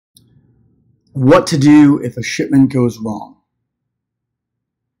What to do if a shipment goes wrong.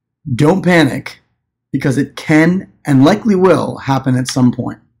 Don't panic, because it can and likely will happen at some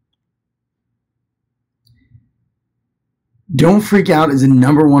point. Don't freak out is the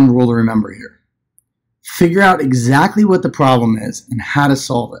number one rule to remember here. Figure out exactly what the problem is and how to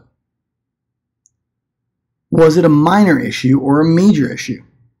solve it. Was it a minor issue or a major issue?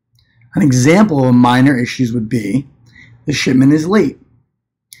 An example of minor issues would be the shipment is late.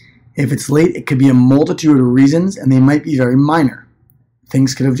 If it's late, it could be a multitude of reasons, and they might be very minor.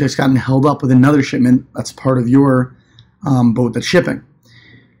 Things could have just gotten held up with another shipment that's part of your boat that's shipping.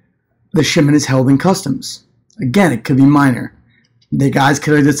 The shipment is held in customs. Again, it could be minor. The guys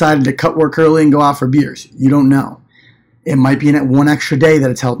could have decided to cut work early and go out for beers. You don't know. It might be in one extra day that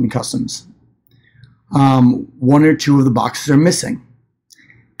it's held in customs. One or two of the boxes are missing.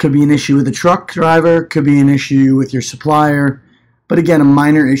 Could be an issue with the truck driver, could be an issue with your supplier, but again, a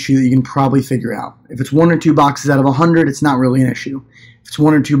minor issue that you can probably figure out. If it's 1 or 2 boxes out of 100, it's not really an issue. If it's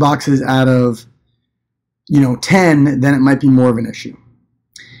 1 or 2 boxes out of 10, then it might be more of an issue.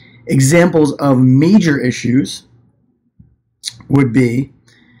 Examples of major issues would be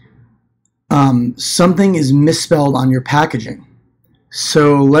something is misspelled on your packaging.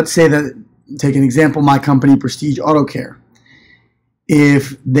 So let's say that, take an example, my company, Prestige Auto Care.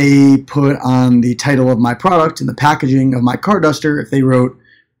 If they put on the title of my product in the packaging of my car duster, if they wrote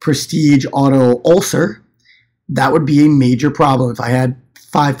Prestige Auto Ulcer, that would be a major problem if I had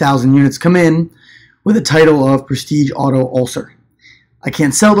 5,000 units come in with a title of Prestige Auto Ulcer. I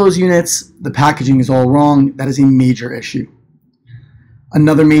can't sell those units. The packaging is all wrong. That is a major issue.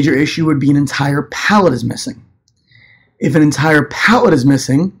 Another major issue would be an entire pallet is missing. If an entire pallet is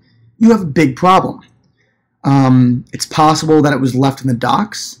missing, you have a big problem. It's possible that it was left in the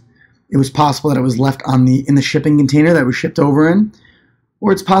docks. It was possible that it was left in the shipping container that was shipped over in,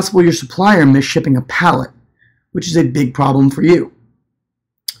 or it's possible your supplier missed shipping a pallet, which is a big problem for you.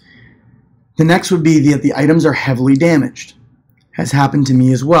 The next would be that the items are heavily damaged. Has happened to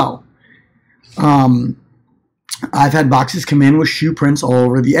me as well. I've had boxes come in with shoe prints all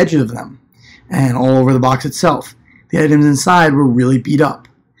over the edges of them and all over the box itself. The items inside were really beat up.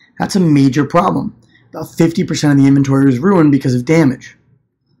 That's a major problem. About 50% of the inventory was ruined because of damage.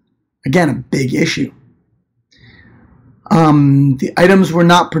 Again, a big issue. The items were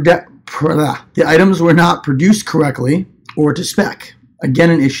not produced correctly or to spec. Again,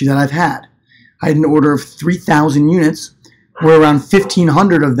 an issue that I've had. I had an order of 3,000 units, where around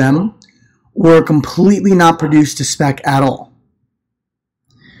 1,500 of them were completely not produced to spec at all.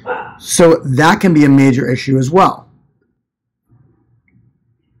 So that can be a major issue as well.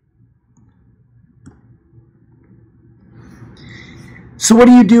 So what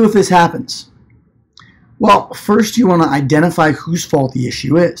do you do if this happens? Well, first you want to identify whose fault the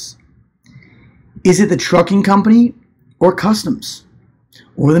issue is. Is it the trucking company or customs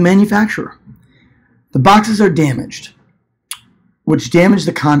or the manufacturer? The boxes are damaged, which damage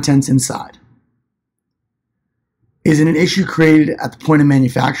the contents inside. Is it an issue created at the point of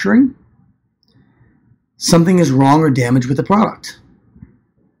manufacturing? Something is wrong or damaged with the product.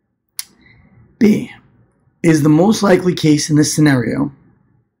 B, is the most likely case in this scenario,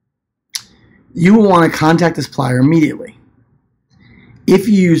 you will want to contact the supplier immediately. If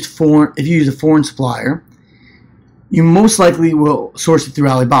you use a foreign supplier, you most likely will source it through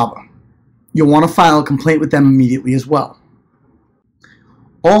Alibaba. You'll want to file a complaint with them immediately as well.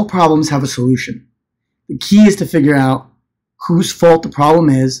 All problems have a solution. The key is to figure out whose fault the problem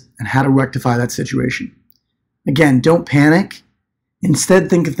is and how to rectify that situation. Again, don't panic. Instead,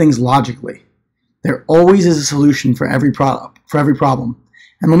 think of things logically. There always is a solution for every problem.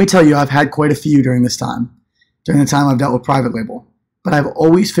 And let me tell you, I've had quite a few during the time I've dealt with private label. But I've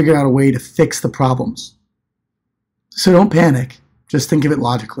always figured out a way to fix the problems. So don't panic. Just think of it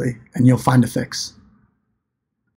logically, and you'll find a fix.